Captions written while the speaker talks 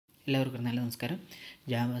എല്ലാവർക്കും നല്ല നമസ്കാരം.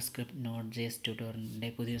 ജാവാസ്ക്രിപ്റ്റ് നോട്ട്.js ട്യൂട്ടോറിയലിൻ്റെ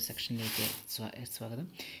പുതിയൊരു സെക്ഷനിലേക്ക് സ്വാഗതം.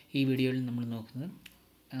 ഈ വീഡിയോയിൽ നമ്മൾ നോക്കുന്നത്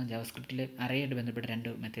ജാവാസ്ക്രിപ്റ്റിലെ അറേയായിട്ട് ബന്ധപ്പെട്ട രണ്ട്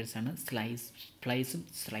മെത്തേഡ്സാണ്, സ്പ്ലൈസും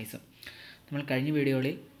സ്ലൈസും. നമ്മൾ കഴിഞ്ഞ വീഡിയോയിൽ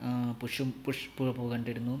പുഷ്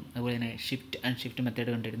കണ്ടിരുന്നു, അതുപോലെ തന്നെ ഷിഫ്റ്റ് ആൻഡ് ഷിഫ്റ്റ്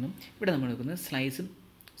മെത്തേഡ് കണ്ടിരുന്നു. ഇവിടെ നമ്മൾ നോക്കുന്നത് സ്ലൈസും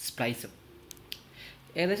സ്പ്ലൈസും.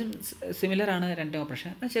 ഏകദേശം സിമിലറാണ് രണ്ട്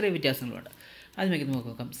ഓപ്പറേഷൻ, ചെറിയ വ്യത്യാസങ്ങളുണ്ട്. ആദ്യമേക്ക്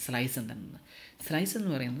നോക്കാം സ്ലൈസ് എന്താണെന്ന്. സ്ലൈസ് എന്ന്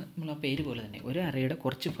പറയുന്നത് നമ്മൾ ആ പേര് പോലെ തന്നെ ഒരു അറേയുടെ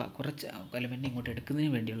കുറച്ച് എലമെൻറ്റ് ഇങ്ങോട്ട്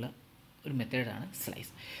എടുക്കുന്നതിന് വേണ്ടിയുള്ള ഒരു മെത്തേഡാണ്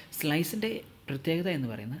സ്ലൈസ്. സ്ലൈസിൻ്റെ പ്രത്യേകത എന്ന്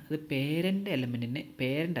പറയുന്നത് അത്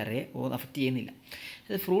പേരൻ്റ് അറയെ അഫക്റ്റ് ചെയ്യുന്നില്ല.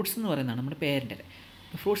 അത് ഫ്രൂട്ട്സ് എന്ന് പറയുന്നതാണ് നമ്മുടെ പേരൻ്റ് അറേ.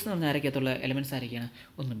 ഫ്രൂട്ട്സ് എന്ന് പറഞ്ഞാൽ അരയ്ക്കകത്തുള്ള എലമെൻറ്റ്സ് ആരൊക്കെയാണ്?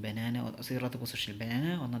 ഒന്ന് ബനാന 0th പൊസിഷനിൽ ബനാന,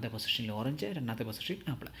 1st പൊസിഷനിൽ ഓറഞ്ച്, 2th പൊസിഷനിൽ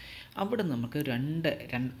ആപ്പിൾ. അവിടെ നമുക്ക്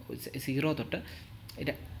 0 തൊട്ട്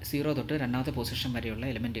 2th പൊസിഷൻ വരെയുള്ള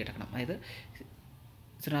എലമെൻറ്റ് കിടക്കണം. അതായത്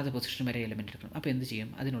 0th പൊസിഷൻ വരെ എലമെൻറ്റ് എടുക്കണം. അപ്പോൾ എന്ത് ചെയ്യും?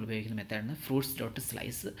 അതിനുപയോഗിക്കുന്ന മെത്തേഡാണ് ഫ്രൂട്ട്സ് ഡോട്ട്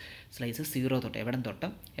സ്ലൈസ് 0 തൊട്ട്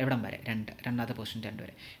എവിടം വരെ 2th പൊസിഷൻ 2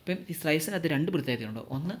 വരെ. ഇപ്പം ഈ സ്ലൈസിനകത്ത് രണ്ട് പ്രത്യേകതയുണ്ട്.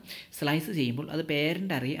 ഒന്ന്, സ്ലൈസ് ചെയ്യുമ്പോൾ അത്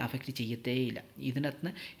പേരൻ്റ് അറയെ അഫക്റ്റ് ചെയ്യത്തേയില്ല.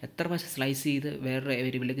 ഇതിനകത്ത് എത്ര പ്രാവശ്യം സ്ലൈസ് ചെയ്ത് വേറൊരു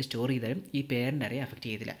വേരിയബിളിലേക്ക് സ്റ്റോർ ചെയ്താലും ഈ പേരൻ്റ് അറയെ അഫക്റ്റ്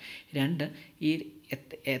ചെയ്തില്ല. രണ്ട്, ഈ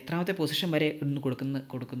എത്രാമത്തെ പൊസിഷൻ വരെ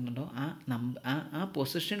കൊടുക്കുന്നുണ്ടോ ആ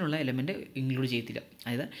പൊസിഷനുള്ള എലമെൻറ്റ് ഇൻക്ലൂഡ് ചെയ്യത്തില്ല.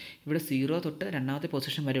 അതായത് ഇവിടെ 0 തൊട്ട് 2th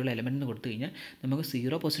പൊസിഷൻ വരെയുള്ള എലമെൻറ്റ് കൊടുത്തു കഴിഞ്ഞാൽ നമുക്ക്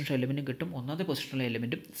 0 പൊസിഷൻ എലമെൻറ്റും കിട്ടും, 1st പൊസിഷനുള്ള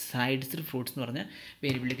എലമെൻറ്റും സൈഡ്സ് ഫ്രൂട്ട്സ് എന്ന് പറഞ്ഞ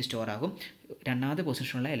വേരിയബിളിലേക്ക് സ്റ്റോർ ആകും. 2th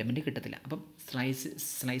പൊസിഷനുള്ള എലമെൻറ്റ് കിട്ടത്തില്ല. അപ്പം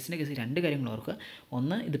സ്ലൈസിൻ്റെ കേസ് രണ്ട് കാര്യങ്ങൾ ഓർക്കുക.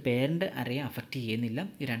 ഒന്ന്, ഇത് പേരൻ്റ് അറയെ അഫക്റ്റ് ചെയ്യുന്നില്ല.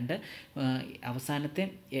 രണ്ട്, അവസാനത്തെ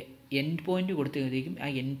എൻഡ് പോയിൻ്റ് കൊടുത്തേക്കും ആ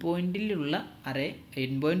എൻഡ് പോയിൻറ്റിലുള്ള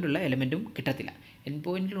എലമെൻറ്റും കിട്ടത്തില്ല.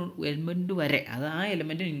 എലമെൻറ്റ് വരെ അത് ആ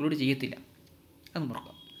എലമെൻറ്റും ഇൻക്ലൂഡ് ചെയ്യത്തില്ല. അത്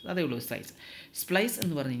നോക്കാം. അതേ ഉള്ളൂ സ്ലൈസ്. സ്പ്ലൈസ്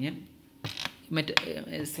എന്ന് പറഞ്ഞു കഴിഞ്ഞാൽ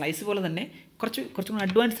സ്ലൈസ് പോലെ തന്നെ കുറച്ചും കൂടി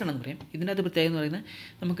അഡ്വാൻസ്ഡ് ആണെന്ന് പറയാം. ഇതിനകത്ത് പ്രത്യേകത എന്ന് പറയുന്നത്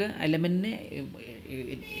നമുക്ക് എലമെൻറ്റിനെ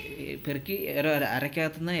പെറുക്കി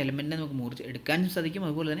അരയ്ക്കകത്തുനിന്ന് എലമെൻറ്റിനെ നമുക്ക് മുറിച്ച് എടുക്കാനും സാധിക്കും.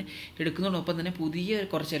 അതുപോലെ തന്നെ എടുക്കുന്നതോടൊപ്പം തന്നെ പുതിയ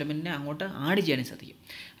കുറച്ച് എലമെൻറ്റിനെ അങ്ങോട്ട് ആഡ് ചെയ്യാനും സാധിക്കും.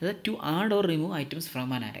 അത് to add or remove items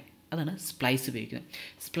from an array. അതാണ് സ്പ്ലൈസ് ഉപയോഗിക്കുന്നത്.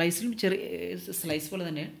 സ്പ്ലൈസിലും സ്ലൈസ് പോലെ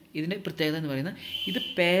തന്നെ ഇതിൻ്റെ പ്രത്യേകത എന്ന് പറയുന്നത് ഇത്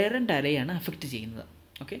പേരൻ്റ് അറേയാണ് അഫക്റ്റ് ചെയ്യുന്നത്.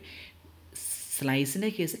 ഓക്കെ, സ്ലൈസിൻ്റെ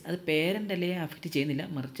കേസിൽ അത് പേരൻ്റ് അറേയെ അഫക്റ്റ് ചെയ്യുന്നില്ല,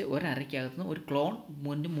 മറിച്ച് ഒരരയ്ക്കകത്തുനിന്ന് ഒരു ക്ലോൺ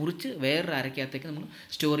മുറിച്ച് വേറൊരു അരയ്ക്കകത്തേക്ക് നമ്മൾ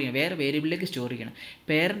സ്റ്റോർ ചെയ്യണം, വേറെ വേരിയബിളിലേക്ക് സ്റ്റോർ ചെയ്യണം.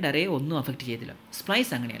 പേരൻ്റ് അറേയെ ഒന്നും അഫക്റ്റ് ചെയ്തില്ല.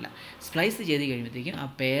 സ്പ്ലൈസ് അങ്ങനെയല്ല. സ്പ്ലൈസ് ചെയ്ത് കഴിയുമ്പോഴത്തേക്കും ആ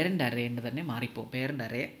പേരൻ്റ് അറേൻ്റെ തന്നെ മാറിപ്പോകും. പേരൻ്റ്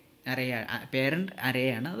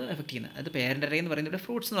അറേയാണ് അത് അഫക്റ്റ് ചെയ്യുന്നത്. അത് പേരൻ്റ് അറേ എന്ന് പറയുന്നത് ഇവിടെ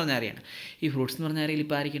ഫ്രൂട്ട്സ് എന്ന് പറഞ്ഞ അറേയാണ്. ഈ ഫ്രൂട്ട്സ് എന്ന് പറഞ്ഞ അറേയിൽ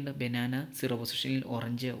ഇപ്പോൾ ആയിരിക്കുന്നുണ്ട് ബനാന 0 പൊസിഷനിൽ,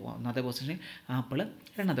 ഓറഞ്ച് 1th പൊസിഷനിൽ, ആപ്പിൾ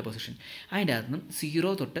 2th പൊസിഷൻ. അതിൻ്റെ അകത്ത് നിന്നും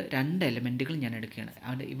 0 തൊട്ട് 2 എലമെൻറ്റുകൾ ഞാൻ എടുക്കുകയാണ്.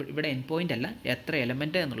 ഇവിടെ എൻ പോയിൻ്റ് അല്ല, എത്ര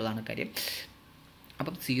എലമെൻറ്റ് എന്നുള്ളതാണ് കാര്യം.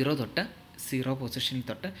 അപ്പം 0 പൊസിഷനിൽ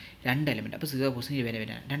തൊട്ട് 2 എലമെൻറ്റ്. അപ്പോൾ 0 പൊസിഷനിൽ വരെ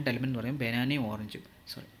 2 എലമെൻറ്റ് എന്ന് പറയുമ്പോൾ ബനാനയും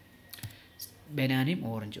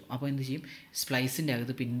ഓറഞ്ചും. അപ്പോൾ എന്ത് ചെയ്യും? സ്പ്ലൈസിൻ്റെ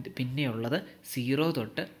അകത്ത് പിന്നെയുള്ളത് 0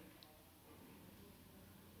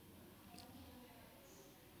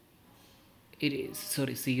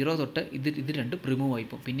 തൊട്ട് ഇത് രണ്ടും റിമൂവ്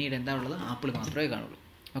ആയിപ്പോൾ പിന്നീട് എന്താ ഉള്ളത്? ആപ്പിൾ മാത്രമേ കാണുള്ളൂ.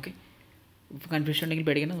 ഓക്കെ, കൺഫ്യൂഷൻ ഉണ്ടെങ്കിൽ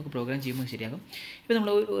പേടിക്കണം, നമുക്ക് പ്രോഗ്രാം ചെയ്യുമ്പോൾ ശരിയാകും. ഇപ്പോൾ നമ്മൾ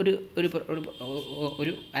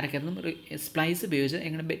ഒരു അരക്കകത്തുനിന്നും സ്പ്ലൈസ് ഉപയോഗിച്ച്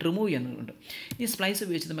എങ്ങനെ റിമൂവ് ചെയ്യുന്നുണ്ട്. ഈ സ്പ്ലൈസ്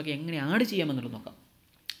ഉപയോഗിച്ച് നമുക്ക് എങ്ങനെ ആഡ് ചെയ്യാമെന്നുള്ളത് നോക്കാം.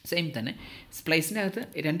 സെയിം തന്നെ സ്പ്ലൈസിൻ്റെ അകത്ത്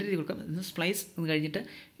രണ്ട് രീതി കൊടുക്കാം. സ്പ്ലൈസ് കഴിഞ്ഞിട്ട്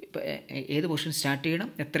ഏത് പൊസിഷൻ സ്റ്റാർട്ട്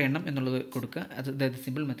ചെയ്യണം, എത്ര എണ്ണം എന്നുള്ളത് കൊടുക്കുക. അതായത്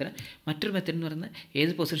സിമ്പിൾ മെത്തേഡ്. മറ്റൊരു മെത്തേഡ് എന്ന് പറയുന്നത്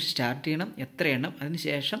ഏത് പൊസിഷൻ സ്റ്റാർട്ട് ചെയ്യണം, എത്ര എണ്ണം, അതിന്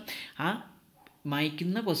ശേഷം ആ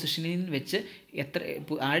മായ്ക്കുന്ന പൊസിഷനിൽ വെച്ച്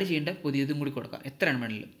ആഡ് ചെയ്യേണ്ട പുതിയതും കൂടി കൊടുക്കാം. എത്ര എണ്ണം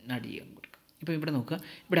വേണമെങ്കിലും ആഡ് ചെയ്യാൻ കൊടുക്കുക. ഇപ്പോൾ ഇവിടെ നോക്കുക,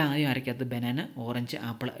 ഇവിടെ ആദ്യം അരയ്ക്കകത്ത് ബനാന, ഓറഞ്ച്,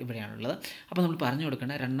 ആപ്പിൾ ഇവിടെയാണുള്ളത്. അപ്പോൾ നമ്മൾ പറഞ്ഞു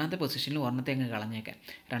കൊടുക്കേണ്ട 2th പൊസിഷനിൽ ഒരെണ്ണത്തെ അങ്ങ് കളഞ്ഞേക്കാൻ.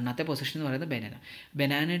 2th പൊസിഷൻ എന്ന് പറയുന്നത്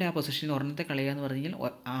ബനാനയുടെ ആ പൊസിഷനിൽ ഒരെണ്ണത്തെ കളയുക എന്ന് പറഞ്ഞു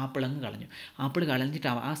കഴിഞ്ഞാൽ ആപ്പിൾ അങ്ങ് കളഞ്ഞു. ആപ്പിൾ കളഞ്ഞിട്ട്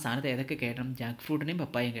ആ സ്ഥാനത്ത് ഏതൊക്കെ കയറ്റണം? ജാക്ക് ഫ്രൂട്ടിനെയും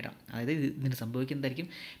പപ്പായയും കയറ്റണം. അതായത് ഇതിന് സംഭവിക്കുന്നതായിരിക്കും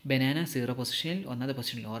ബനാന 0 പൊസിഷനിൽ, 1th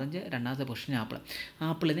പൊസിഷനിൽ ഓറഞ്ച്, 2th പൊസിഷനിൽ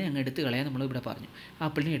ആപ്പിളിനെ അങ്ങ് എടുത്ത് കളയാൻ നമ്മൾ ഇവിടെ പറഞ്ഞു.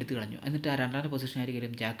 ആപ്പിളിനെ എടുത്ത് കളഞ്ഞു. എന്നിട്ട് ആ 2th പൊസിഷൻ ആര്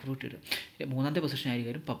കയറും? ജാക്ക് ഫ്രൂട്ട് കയറും. 3th പൊസിഷൻ ആര്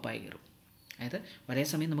കയറും? പപ്പായ കയറും. അതായത് ഒരേ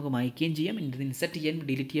സമയം നമുക്ക് മായ്ക്കുകയും ചെയ്യാം, ഇൻസെർട്ട് ചെയ്യാനും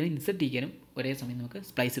ഡിലീറ്റ് ചെയ്യാനും ഇൻസെർട്ട് ചെയ്യാനും ഒരേ സമയം നമുക്ക്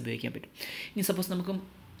സ്പ്ലൈസ് ഉപയോഗിക്കാൻ പറ്റും. ഇനി സപ്പോസ് നമുക്ക്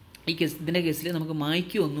ഇതിൻ്റെ കേസിൽ നമുക്ക്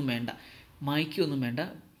മായ്ക്കുകയൊന്നും വേണ്ട,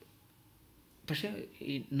 പക്ഷേ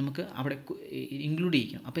നമുക്ക് അവിടെ ഇൻക്ലൂഡ്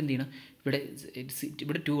ചെയ്യിക്കണം. അപ്പോൾ എന്ത് ചെയ്യണം?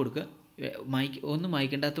 ഇവിടെ 2 കൊടുക്കുക. ഒന്നും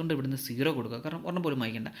മായ്ക്കേണ്ടാത്തതുകൊണ്ട് ഇവിടുന്ന് 0 കൊടുക്കുക, കാരണം ഒരെണ്ണം പോലും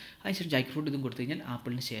മായ്ക്കേണ്ട. അതിനുശേഷം ജാക്ക് ഫ്രൂട്ട് ഇതും കൊടുത്തു കഴിഞ്ഞാൽ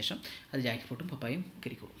ആപ്പിളിന് ശേഷം അത് ജാക്ക് ഫ്രൂട്ടും പപ്പായും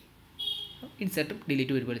കയറിക്കോളും. ഇൻസെർട്ടും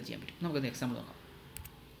ഡിലീറ്റും ഒരുപോലെ ചെയ്യാൻ പറ്റും. നമുക്കൊന്ന് എക്സാമ്പിൾ നോക്കാം.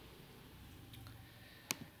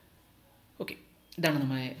 ഓക്കെ, ഇതാണ്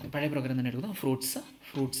നമ്മുടെ പഴയ പ്രോഗ്രാം തന്നെ എടുക്കുന്നത്.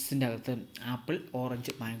 ഫ്രൂട്ട്സിൻ്റെ അകത്ത് ആപ്പിൾ,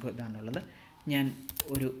 ഓറഞ്ച്, മാംഗോ ഇതാണുള്ളത്. ഞാൻ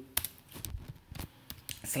ഒരു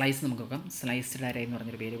സ്ലൈസ് നമുക്ക് നോക്കാം. സ്ലൈസ്ഡ് അറേ എന്ന്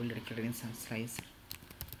പറഞ്ഞൊരു വേരിയബിൾ എടുക്കുന്ന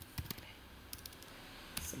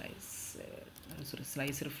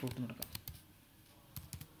സ്ലൈസർ ഫ്രൂട്ട് എന്ന് കൊടുക്കാം.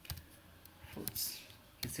 Fruits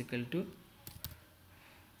is equal to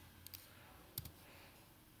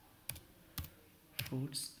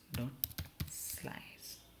fruits dot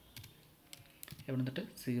slice. എവിടെ നിന്നിട്ട്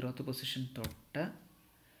 0th പൊസിഷൻ തൊട്ട്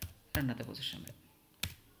 2th പൊസിഷൻ വരെ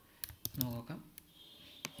നോക്കാം.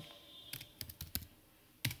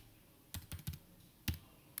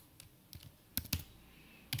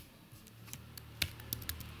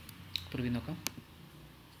 പ്രിവ്യൂ നോക്കാം.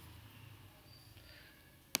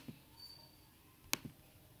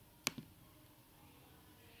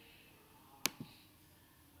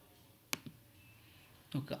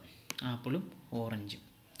 നോക്കുക, ആപ്പിളും ഓറഞ്ചും.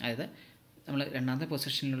 അതായത് നമ്മൾ 2ാമത്തെ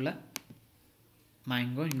പൊസിഷനിലുള്ള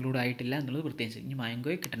മാംഗോ ഇൻക്ലൂഡ് ആയിട്ടില്ല എന്നുള്ളത് പ്രത്യേകിച്ച്. ഇനി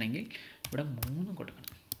മാംഗോയെ കിട്ടണമെങ്കിൽ ഇവിടെ 3 കൊടുക്കണം.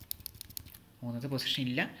 3ാമത്തെ പൊസിഷൻ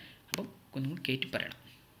ഇല്ല, അപ്പം കുഞ്ഞുങ്ങൾ കയറ്റി പറയണം.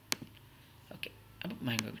 ഓക്കെ, അപ്പം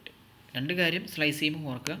മാംഗോ കിട്ടും. 2 കാര്യം സ്ലൈസ്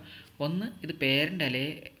ചെയ്യുമ്പോൾ ഓർക്കുക. ഒന്ന്, ഇത് പേരൻ്റ്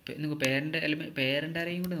അലയെ നമുക്ക് പേരൻ്റ്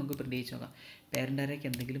അരയും കൂടെ നമുക്ക് പ്രത്യേകിച്ച് നോക്കാം. പേരൻ്റ് അരയ്ക്ക്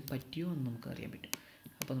എന്തെങ്കിലും പറ്റിയോ എന്ന് നമുക്ക് അറിയാൻ പറ്റും.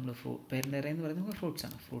 അപ്പോൾ നമ്മൾ പേരൻ്റ് അര എന്ന് പറയുന്നത്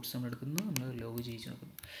ഫ്രൂട്ട്സാണ്. ഫ്രൂട്ട്സ് നമ്മൾ എടുക്കുന്നു, നമ്മൾ ലോഗ് ചെയ്യിച്ച്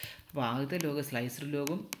നോക്കുന്നു. അപ്പോൾ ആദ്യത്തെ ലോഗ് സ്ലൈസർ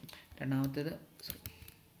ലോഗും, രണ്ടാമത്തേത്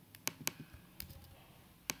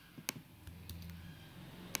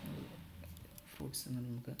ഫ്രൂട്ട്സ് എന്ന്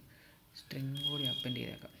നമുക്ക് സ്ട്രിങ് കൂടി അപ്പൻഡ്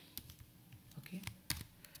ചെയ്തേക്കാം. ഓക്കെ,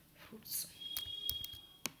 ഫ്രൂട്ട്സ്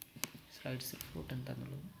സ്ലൈസർ ഫ്രൂട്ട്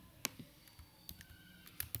എന്താണെന്നുള്ളത്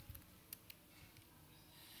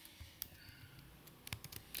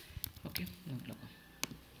ഓക്കെ നോക്കാം.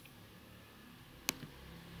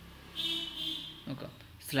 നോക്കാം,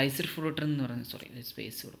 സ്ലൈസർ ഫ്രൂട്ട് എന്ന് പറയുന്നത്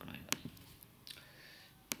സ്പേസ് കൊടുക്കണമായിരുന്നു.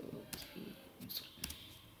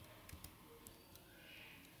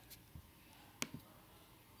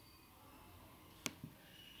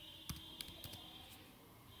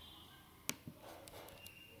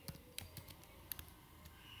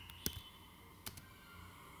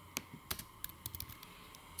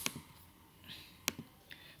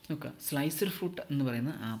 നോക്കുക, സ്ലൈസർ ഫ്രൂട്ട് എന്ന്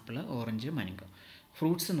പറയുന്നത് ആപ്പിൾ, ഓറഞ്ച്, മാംഗോ.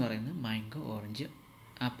 ഫ്രൂട്ട്സ് എന്ന് പറയുന്നത് mango, orange,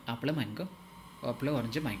 apple, mango, apple,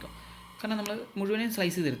 orange, mango. കാരണം നമ്മൾ മുഴുവനും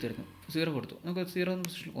സ്ലൈസ് ചെയ്തെടുത്ത് വരുന്നു. 0 കൊടുത്തു. നമുക്ക് 0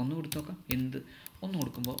 1 കൊടുത്ത് നോക്കാം. 1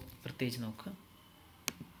 കൊടുക്കുമ്പോൾ പ്രത്യേകിച്ച് നോക്കുക.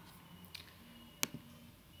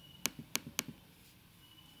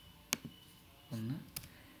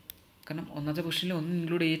 കാരണം 1ാമത്തെ പൊസിഷനിൽ 1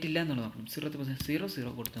 ഇൻക്ലൂഡ് ചെയ്തിട്ടില്ല എന്നുള്ളത് നോക്കണം. 0th പൊസിഷൻ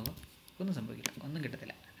 0 കൊടുത്ത് നോക്കാം. ഒന്നും സംഭവിക്കില്ല, ഒന്നും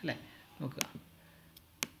കിട്ടത്തില്ല അല്ലേ. നോക്കുക,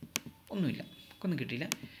 ഒന്നുമില്ല, ഒന്നും കിട്ടിയില്ല.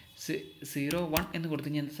 0 1 എന്ന് കൊടുത്ത്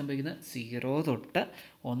കഴിഞ്ഞാൽ എന്ത് സംഭവിക്കുന്നത്? 0 തൊട്ട്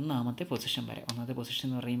 1ാമത്തെ പൊസിഷൻ വരെ. 1ാമത്തെ പൊസിഷൻ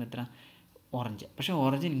എന്ന് പറയുമ്പോൾ എത്ര? ഓറഞ്ച്. പക്ഷേ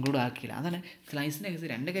ഓറഞ്ച് ഇൻക്ലൂഡ് ആക്കിയില്ല. അതാണ് സ്ലൈസിൻ്റെ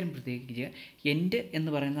കേസ് 2 കാര്യം പ്രത്യേകിക്കുക. എൻഡ് എന്ന്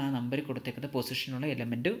പറയുന്ന ആ നമ്പറിൽ കൊടുത്തേക്കുന്ന പൊസിഷനുള്ള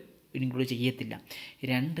എലമെൻറ്റ് ഇൻക്ലൂഡ് ചെയ്യത്തില്ല.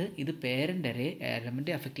 2, ഇത് പേരൻ്റ് അറേ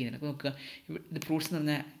എലമെൻറ്റ് അഫക്റ്റ് ചെയ്യുന്നുണ്ട്. അപ്പോൾ നോക്കുക, ഇത്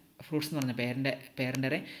ഫ്രൂട്ട്സ് എന്ന് പറഞ്ഞ പേരൻ്റ്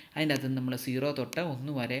അറേ, അതിൻ്റെ അകത്ത് നമ്മൾ 0 തൊട്ട്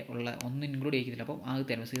 1 വരെ ഉള്ള 1 ഇൻക്ലൂഡ് ചെയ്തില്ല. അപ്പോൾ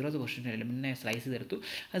ആദ്യത്തെ 0th പൊസിഷൻ എലമെൻറ്റിനെ സ്ലൈസ് ചെയ്തെടുത്തു.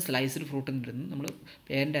 അത് സ്ലൈസ്ഡ് ഫ്രൂട്ടിൽ നിന്ന് നമ്മൾ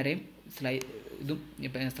പേരൻ്റ് അറേയും ഇതും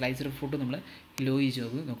സ്ലൈസ്ഡ് ഫ്രൂട്ടും നമ്മൾ ലോഗ്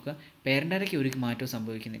ചെയ്ത് നോക്കുക. പേരൻ്റ് അറേക്ക് ഒരു മാറ്റവും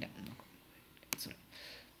സംഭവിക്കുന്നില്ല. സോറി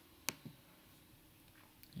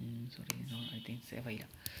ഐ തിങ്ക് സേവ് ആയില്ല.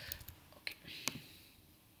 ഓക്കെ,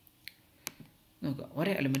 നോക്കുക,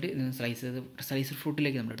 ഒരേ എലമെൻറ്റ് സ്ലൈസർ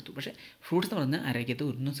ഫ്രൂട്ടിലേക്ക് നമ്മൾ എടുത്തു. പക്ഷേ ഫ്രൂട്ട്സ് എന്ന് പറഞ്ഞാൽ അരയ്ക്കത്ത്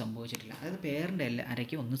ഒന്നും സംഭവിച്ചിട്ടില്ല. അതായത് പേരൻ്റെ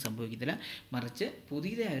അരയ്ക്ക് ഒന്നും സംഭവിക്കത്തില്ല, മറിച്ച്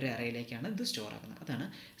പുതിയതായ ഒരു അറയിലേക്കാണ് ഇത് സ്റ്റോർ ആക്കുന്നത്. അതാണ്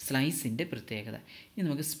സ്ലൈസിൻ്റെ പ്രത്യേകത. ഇനി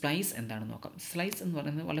നമുക്ക് സ്പ്ലൈസ് എന്താണെന്ന് നോക്കാം. സ്ലൈസ് എന്ന്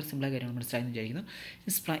പറയുന്നത് വളരെ സിമ്പിളായ കാര്യമാണ് മനസ്സിലായി വിചാരിക്കുന്നു.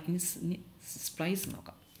 സ്പ്ലൈസ്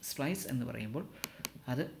നോക്കാം. സ്പ്ലൈസ് എന്ന് പറയുമ്പോൾ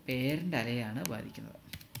അത് പേരൻ്റെ അരയാണ് ബാധിക്കുന്നത്.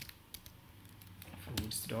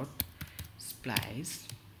 ഫ്രൂട്ട്സ് ഡോട്ട് സ്പ്ലൈസ്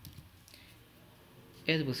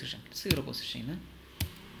ഏത് പൊസിഷൻ? 0 പൊസിഷനിൽ നിന്ന്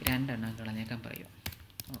 2 എണ്ണം കളഞ്ഞേക്കാൻ പറയുക.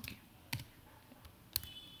 Okay,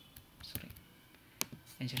 sorry.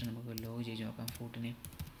 അതിനുശേഷം നമുക്ക് ലോഗ് ചെയ്ത് നോക്കാം ഫ്രൂട്ടിനെ.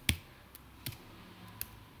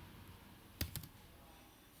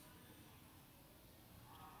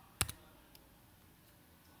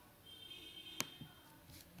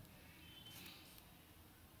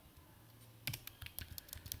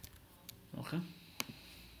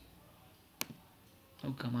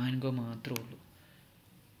 നോക്കാം, മാംഗോ മാത്രമേ ഉള്ളൂ.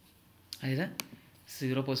 അതായത്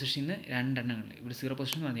 0 പൊസിഷനിൽ നിന്ന് 2 എണ്ണങ്ങൾ. ഇവിടെ 0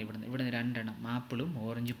 പൊസിഷൻ എന്ന് പറഞ്ഞാൽ ഇവിടെ 2 എണ്ണം ആപ്പിളും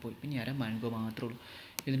ഓറഞ്ചും പോയി. പിന്നെ ആരാ? മാംഗോ മാത്രമേ ഉള്ളൂ.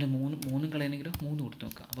 ഇതിൻ്റെ 3 കളയണമെങ്കിലും 3 കൊടുത്ത്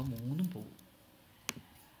നോക്കാം. അപ്പോൾ 3 പോകും.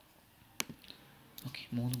 ഓക്കെ,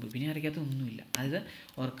 3 പോയി. പിന്നെ ആരൊക്കെയകത്ത് ഒന്നുമില്ല. അതായത്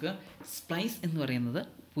ഓർക്കുക, സ്പ്ലൈസ് എന്ന് പറയുന്നത്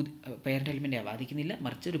പേരൻ്റ് എലിമെൻറ്റ് ബാധിക്കുന്നില്ല,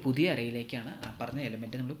 മറിച്ച് ഒരു പുതിയ അറയിലേക്കാണ് ആ പറഞ്ഞ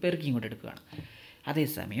എലിമെൻറ്റ് നമ്മൾ പെറുക്കി ഇങ്ങോട്ട് എടുക്കുകയാണ്.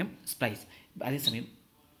 അതേസമയം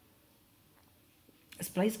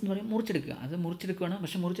സ്പ്ലൈസ് എന്ന് പറയുമ്പോൾ മുറിച്ചെടുക്കുക, അത് മുറിച്ചെടുക്കുകയാണ്.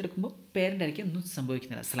 പക്ഷേ മുറിച്ചെടുക്കുമ്പോൾ പേരൻ്റ് അരയ്ക്ക് ഒന്നും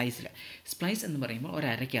സംഭവിക്കുന്നില്ല സ്ലൈസിൽ. സ്പ്ലൈസ് എന്ന് പറയുമ്പോൾ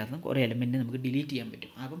ഒരരയ്ക്കകത്ത് ഒരു എലമെൻറ്റ് നമുക്ക് ഡിലീറ്റ് ചെയ്യാൻ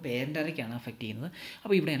പറ്റും. അപ്പം പേരൻ്റ് അരയ്ക്കാണ് അഫക്റ്റ് ചെയ്യുന്നത്.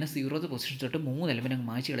 അപ്പോൾ ഇവിടെയാണ് 0th പൊസിഷൻ തൊട്ട് 3 എലമെൻറ്റ് അങ്ങ്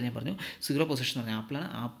മായ്ച്ച് കളഞ്ഞാൽ പറഞ്ഞു. 0 പൊസിഷൻ എന്ന് പറഞ്ഞാൽ ആപ്പിളാണ്.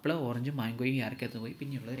 ആപ്പിൾ, ഓറഞ്ചും മാംഗോയും ഈ അരയ്ക്കകത്ത് പോയി.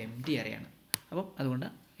 പിന്നെയുള്ളത് ഒരു empty അരയാണ്. അപ്പം അതുകൊണ്ട്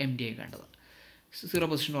empty ആയി കണ്ടത്. 0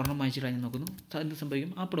 പൊസിഷൻ ഒരെണ്ണം മായ്ച്ച് കളഞ്ഞ് നോക്കുന്നു, എന്ത്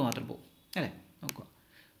സംഭവിക്കും? ആപ്പിൾ മാത്രം പോകും അല്ലേ? നോക്കുക,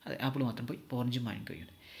 അതെ, ആപ്പിൾ മാത്രം പോയി, ഓറഞ്ചും മാംഗോയും.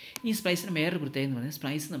 ഈ സ്പ്ലൈസിന് വേറൊരു പ്രത്യേകത എന്ന് പറഞ്ഞാൽ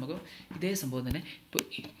സ്പ്ലൈസ് നമുക്ക് ഇതേ സംഭവം തന്നെ ഇപ്പോൾ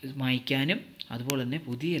മായ്ക്കാനും അതുപോലെ തന്നെ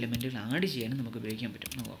പുതിയ എലമെൻറ്റുകൾ ആഡ് ചെയ്യാനും നമുക്ക് ഉപയോഗിക്കാൻ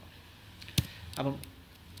പറ്റും. നോക്കാം. അപ്പം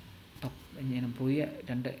ഞാൻ പുതിയ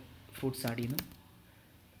 2 ഫ്രൂട്ട്സ് ആഡ് ചെയ്യുന്നു.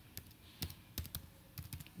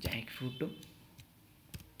 ജാക്ക്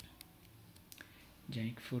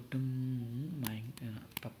ഫ്രൂട്ടും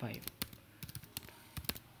പപ്പായും.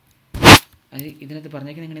 അത് ഇതിനകത്ത്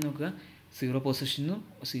പറഞ്ഞേക്കുന്നത് എങ്ങനെ നോക്കുക, 0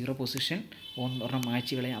 പൊസിഷൻ ഒരെണ്ണം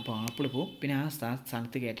മായ്ച്ച് കളയാം. അപ്പോൾ ആപ്പിൾ പോവും. പിന്നെ ആ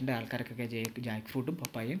സ്ഥാനത്ത് കയറ്റേണ്ട ആൾക്കാർക്കൊക്കെ ജാക്ക് ഫ്രൂട്ടും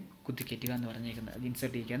പപ്പായും കുത്തി കയറ്റുക എന്ന് പറഞ്ഞേക്കുന്നത്, അത്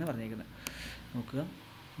ഇൻസെർട്ട് ചെയ്യുക എന്ന് പറഞ്ഞേക്കുന്നത്. നോക്കുക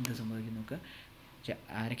എന്ത് സംഭവിക്കും നോക്കുക.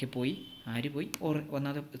 ആരൊക്കെ പോയി,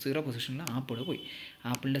 ഒന്നാമത് 0 പൊസിഷനിൽ ആപ്പിൾ പോയി.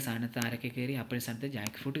 ആപ്പിളിൻ്റെ സ്ഥാനത്ത് ആരൊക്കെ കയറി? ആപ്പിളിൻ്റെ സ്ഥാനത്ത്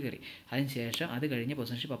ജാക്ക് ഫ്രൂട്ട് കയറി. അതിനുശേഷം അത് കഴിഞ്ഞ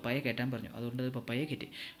പൊസിഷൻ പപ്പായ കയറ്റാൻ പറഞ്ഞു, അതുകൊണ്ട് അത് പപ്പായ കയറ്റി.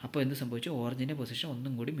 അപ്പോൾ എന്ത് സംഭവിച്ചു? ഓറഞ്ചിൻ്റെ പൊസിഷൻ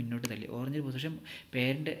ഒന്നും കൂടി മുന്നോട്ട് തള്ളി. ഓറഞ്ചിൻ്റെ പൊസിഷൻ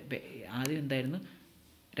ആദ്യം എന്തായിരുന്നു?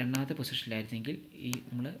 2ാമത്തെ പൊസിഷനിലായിരുന്നെങ്കിൽ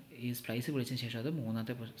നമ്മൾ ഈ സ്പ്ലൈസ് വിളിച്ചതിന് ശേഷം അത്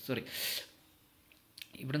 3ാമത്തെ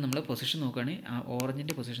ഇവിടെ നമ്മൾ പൊസിഷൻ നോക്കുകയാണെങ്കിൽ ആ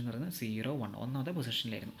ഓറഞ്ചിൻ്റെ പൊസിഷൻ എന്ന് പറയുന്നത് 0, 1 1ാമത്തെ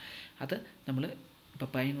പൊസിഷനിലായിരുന്നു. അത് നമ്മൾ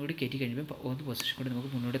പപ്പായും കൂടി കയറ്റി കഴിയുമ്പോൾ 1 പൊസിഷൻ കൂടി നമുക്ക്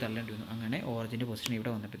മുന്നോട്ട് തള്ളേണ്ടി വന്നു. അങ്ങനെ ഓറഞ്ചിൻ്റെ പൊസിഷൻ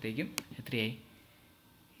ഇവിടെ വന്നപ്പോഴത്തേക്കും എത്രയായി?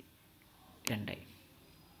 2 ആയി.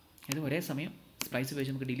 ഇത് ഒരേ സമയം സ്പ്ലൈസ്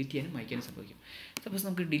ഉപയോഗിച്ച് നമുക്ക് ഡിലീറ്റ് ചെയ്യാനും മായ്ക്കാനും സംഭവിക്കും. സപ്പോസ്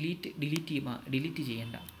നമുക്ക് ഡിലീറ്റ്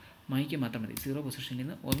ചെയ്യേണ്ട, മായ്ക്കാൻ മാത്രം മതി. 0 പൊസിഷനിൽ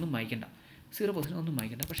നിന്ന് ഒന്നും മായ്ക്കേണ്ട, 0 പൊസിഷൻ ഒന്നും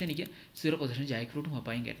മായ്ക്കേണ്ട. പക്ഷേ എനിക്ക് 0 പൊസിഷൻ ജാക്ക് ഫ്രൂട്ടും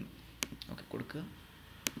പപ്പായും കയറ്റണം. ഓക്കെ, കൊടുക്കുക.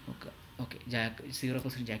 നോക്കുക. ഓക്കെ, 0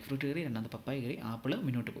 പൊസിഷൻ ജാക്ക് ഫ്രൂട്ട് കയറി, 2ാമത്തെ പപ്പായ കയറി, ആപ്പിൾ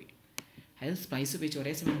മുന്നോട്ട് പോയി. അതായത് സ്പ്ലൈസ് ഉപയോഗിച്ച്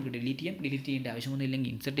ഒരേ സമയം നമുക്ക് ഡിലീറ്റ് ചെയ്യേണ്ട ആവശ്യമൊന്നും ഇല്ലെങ്കിൽ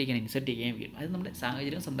ഇൻസെർട്ട് ചെയ്യാൻ കഴിയും. അത് നമ്മുടെ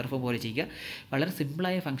സാഹചര്യം സന്ദർഭം പോലെ ചെയ്യുക. വളരെ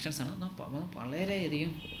സിമ്പിളായ ഫംഗ്ഷൻസാണ്,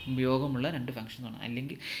 വളരെയധികം ഉപയോഗമുള്ള 2 ഫംഗ്ഷൻസാണ്.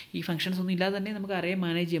 അല്ലെങ്കിൽ ഈ ഫംഗ്ഷൻസ് ഒന്നും ഇല്ലാതെ തന്നെ നമുക്ക് അറേ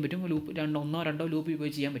മാനേജ് ചെയ്യാൻ പറ്റും. ഒന്നോ രണ്ടോ ലൂപ്പ്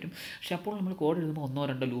ഉപയോഗിച്ച് ചെയ്യാൻ പറ്റും. പക്ഷേ അപ്പോൾ നമ്മൾ കോഡ് എഴുതുമ്പോൾ 1,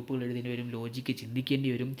 2 ലൂപ്പുകൾ എഴുതേണ്ടി വരും, ലോജിക്ക് ചിന്തിക്കേണ്ടി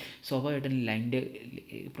വരും.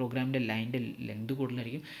 സ്വാഭാവികമായിട്ടും പ്രോഗ്രാമിൻ്റെ ലൈൻ്റെ ലെങ്ത്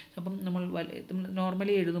കൂടുതലായിരിക്കും. അപ്പം നമ്മൾ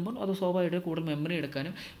നോർമലി എഴുതുമ്പോൾ അത് സ്വാഭാവികമായിട്ട് കൂടുതൽ മെമ്മറി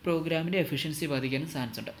എടുക്കാനും പ്രോഗ്രാമിൻ്റെ എഫിഷ്യൻസി ബാധിക്കാനും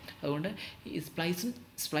ചാൻസ് ഉണ്ട്. അതുകൊണ്ട് ഈ സ്പ്ലൈസും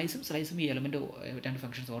ഈ എലമെൻറ്റ് 2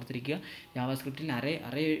 ഫംഗ്ഷൻസ് ഓർത്തിരിക്കുക. ജാവാസ്ക്രിപ്റ്റിൽ അറേ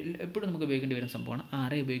എപ്പോഴും നമുക്ക് ഉപയോഗിക്കേണ്ടി വരുന്ന സംഭവമാണ്. ആ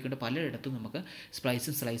അറേ ഉപയോഗിക്കേണ്ട പലയിടത്തും നമുക്ക്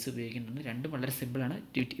സ്പ്ലൈസും ഉപയോഗിക്കേണ്ടതുണ്ട്. രണ്ടും വളരെ സിമ്പിളാണ്.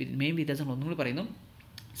 മെയിൻ വ്യത്യാസങ്ങൾ ഒന്നുകൂടി പറയുന്നു.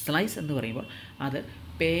 സ്ലൈസ് എന്ന് പറയുമ്പോൾ അത്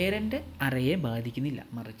പേരൻ്റ് അറയെ ബാധിക്കുന്നില്ല,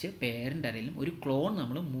 മറിച്ച് പേരൻ്റ് അറയിലും ഒരു ക്ലോൺ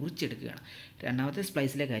നമ്മൾ മുറിച്ചെടുക്കുകയാണ്. 2ാമത്തെ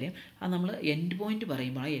സ്പ്ലൈസിലെ കാര്യം, അത് നമ്മൾ എൻഡ് പോയിൻറ്റ്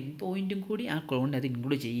പറയുമ്പോൾ ആ എൻഡ് പോയിൻറ്റും കൂടി ആ ക്ലോണിൻ്റെ അത്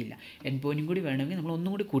ഇൻക്ലൂഡ് ചെയ്യില്ല. എൻഡ് പോയിൻറ്റും കൂടി വേണമെങ്കിൽ നമ്മൾ ഒന്നും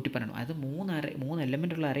കൂടി കൂട്ടി പറയണം. അത് 3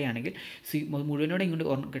 എലമെൻറ്റുള്ള അറയാണെങ്കിൽ മുഴുവനോടെ ഇങ്ങോട്ട്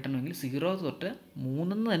കിട്ടണമെങ്കിൽ 0 തൊട്ട്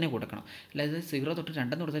 3 തന്നെ കൊടുക്കണം. അതായത് 0 തൊട്ട്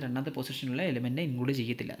 2 കൊടുത്താൽ 2ാമത്തെ പൊസിഷനിലുള്ള എലമെൻറ്റിനെ ഇൻക്ലൂഡ്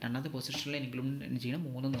ചെയ്യത്തില്ല. 2ാമത്തെ പൊസിഷനിലെ ഇൻക്ലൂഡ് ചെയ്യണം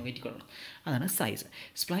 3 നോക്കിക്കൊള്ളണം. അതാണ്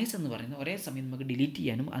സ്പ്ലൈസ് എന്ന് പറയുന്നത്. ഒരേ സമയം നമുക്ക് ഡിലീറ്റ്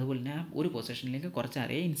ചെയ്യാനും അതുപോലെ തന്നെ ഒരു പൊസിഷനിലേക്ക് കുറച്ച്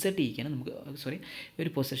അറേ ഇൻസെർട്ട് ചെയ്യിക്കാനും നമുക്ക് ഒരു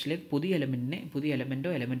പൊസിഷനിലേക്ക് പുതിയ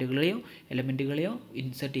എലമെൻറ്റുകളെയോ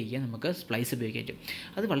ഇൻസെർട്ട് ചെയ്യാൻ നമുക്ക് സ്പ്ലൈസ് ഉപയോഗിക്കാൻ പറ്റും.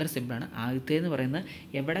 അത് വളരെ സിമ്പിളാണ്. ആദ്യത്തേന്ന് പറയുന്നത്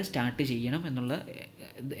എവിടെ സ്റ്റാർട്ട് ചെയ്യണം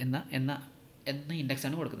എന്ന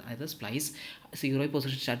ഇൻഡെക്സാണ് കൊടുക്കുന്നത്. അതായത് സ്പ്ലൈസ് 0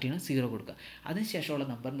 പൊസിഷൻ സ്റ്റാർട്ട് ചെയ്യണം, 0 കൊടുക്കുക. അതിനുശേഷമുള്ള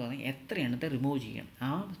നമ്പർ എന്ന് പറഞ്ഞാൽ എത്ര എണ്ണത്തെ റിമൂവ് ചെയ്യണം, ആ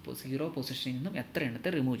 0 പൊസിഷനിൽ നിന്നും എത്ര എണ്ണത്തെ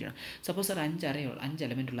റിമൂവ് ചെയ്യണം. സപ്പോസ് ഒരു 5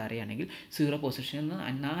 എലമെൻറ്റുള്ള അറയാണെങ്കിൽ 0 പൊസിഷനിൽ നിന്ന്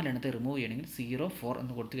 4 എണ്ണത്തെ റിമൂവ് ചെയ്യണമെങ്കിൽ 0, 4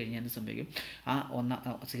 എന്ന് കൊടുത്തു കഴിഞ്ഞാൽ എന്ത് സംഭവിക്കും? ആ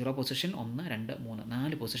 0 പൊസിഷൻ 1, 2, 3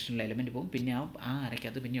 4 പൊസിഷനിലുള്ള എലമെൻറ്റ് പോകും. പിന്നെ ആ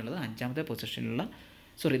അറയ്ക്കകത്ത് പിന്നെയുള്ളത് 5ാമത്തെ പൊസിഷനിലുള്ള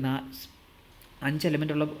 5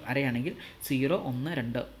 എലമെൻറ്റുള്ള അറയാണെങ്കിൽ 0, 1,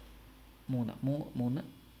 2, 3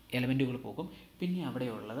 എലമെൻറ്റുകൾ പോകും. പിന്നെ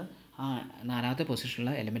അവിടെയുള്ളത് ആ 4ാമത്തെ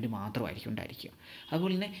പൊസിഷനിലുള്ള എലമെൻറ്റ് മാത്രമായിരിക്കും ഉണ്ടായിരിക്കുക.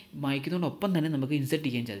 അതുപോലെ തന്നെ വായിക്കുന്നതോടൊപ്പം തന്നെ നമുക്ക് ഇൻസെർട്ട്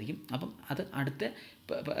ചെയ്യാൻ സാധിക്കും. അപ്പം അത് അടുത്ത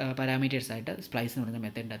പാരാമീറ്റേഴ്സായിട്ട് സ്പ്ലൈസ് എന്ന് പറയുന്ന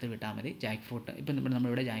മെത്തേഡിൻ്റെ അകത്ത് വിട്ടാൽ മതി. ജാക്ക് ഫ്രൂട്ട് ഇപ്പം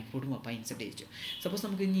നമ്മളിവിടെ ജാക്ക് ഫ്രൂട്ടും അപ്പം ഇൻസെർട്ട് ചെയ്യിച്ചു. സപ്പോസ്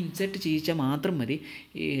നമുക്ക് ഇനി ഇൻസെർട്ട് ചെയ്യിച്ചാൽ മാത്രം മതി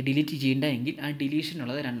ഡിലീറ്റ് ചെയ്യേണ്ട എങ്കിൽ ആ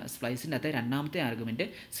ഡിലീഷനുള്ളത് സ്പ്ലൈസിൻ്റെ അകത്ത് 2ാമത്തെ ആർഗ്യുമെൻറ്റ്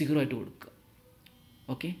 0 ആയിട്ട് കൊടുക്കുക.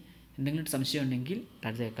 ഓക്കെ, എന്തെങ്കിലും സംശയം ഉണ്ടെങ്കിൽ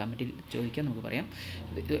താഴെ കമൻറ്റിൽ ചോദിക്കാൻ നമുക്ക് പറയാം.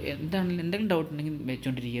 എന്തെങ്കിലും ഡൗട്ട് ഉണ്ടെങ്കിൽ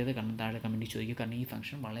വെച്ചുകൊണ്ടിരിക്കുന്നത് താഴെ കമൻറ്റിൽ ചോദിക്കുക. കാരണം ഈ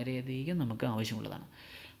ഫംഗ്ഷൻ വളരെയധികം നമുക്ക് ആവശ്യമുള്ളതാണ്.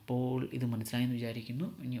 അപ്പോൾ ഇത് മനസ്സിലായെന്ന് വിചാരിക്കുന്നു.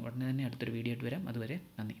 ഇനി ഉടനെ തന്നെ അടുത്തൊരു വീഡിയോ ആയിട്ട് വരാം. അതുവരെ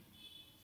നന്ദി.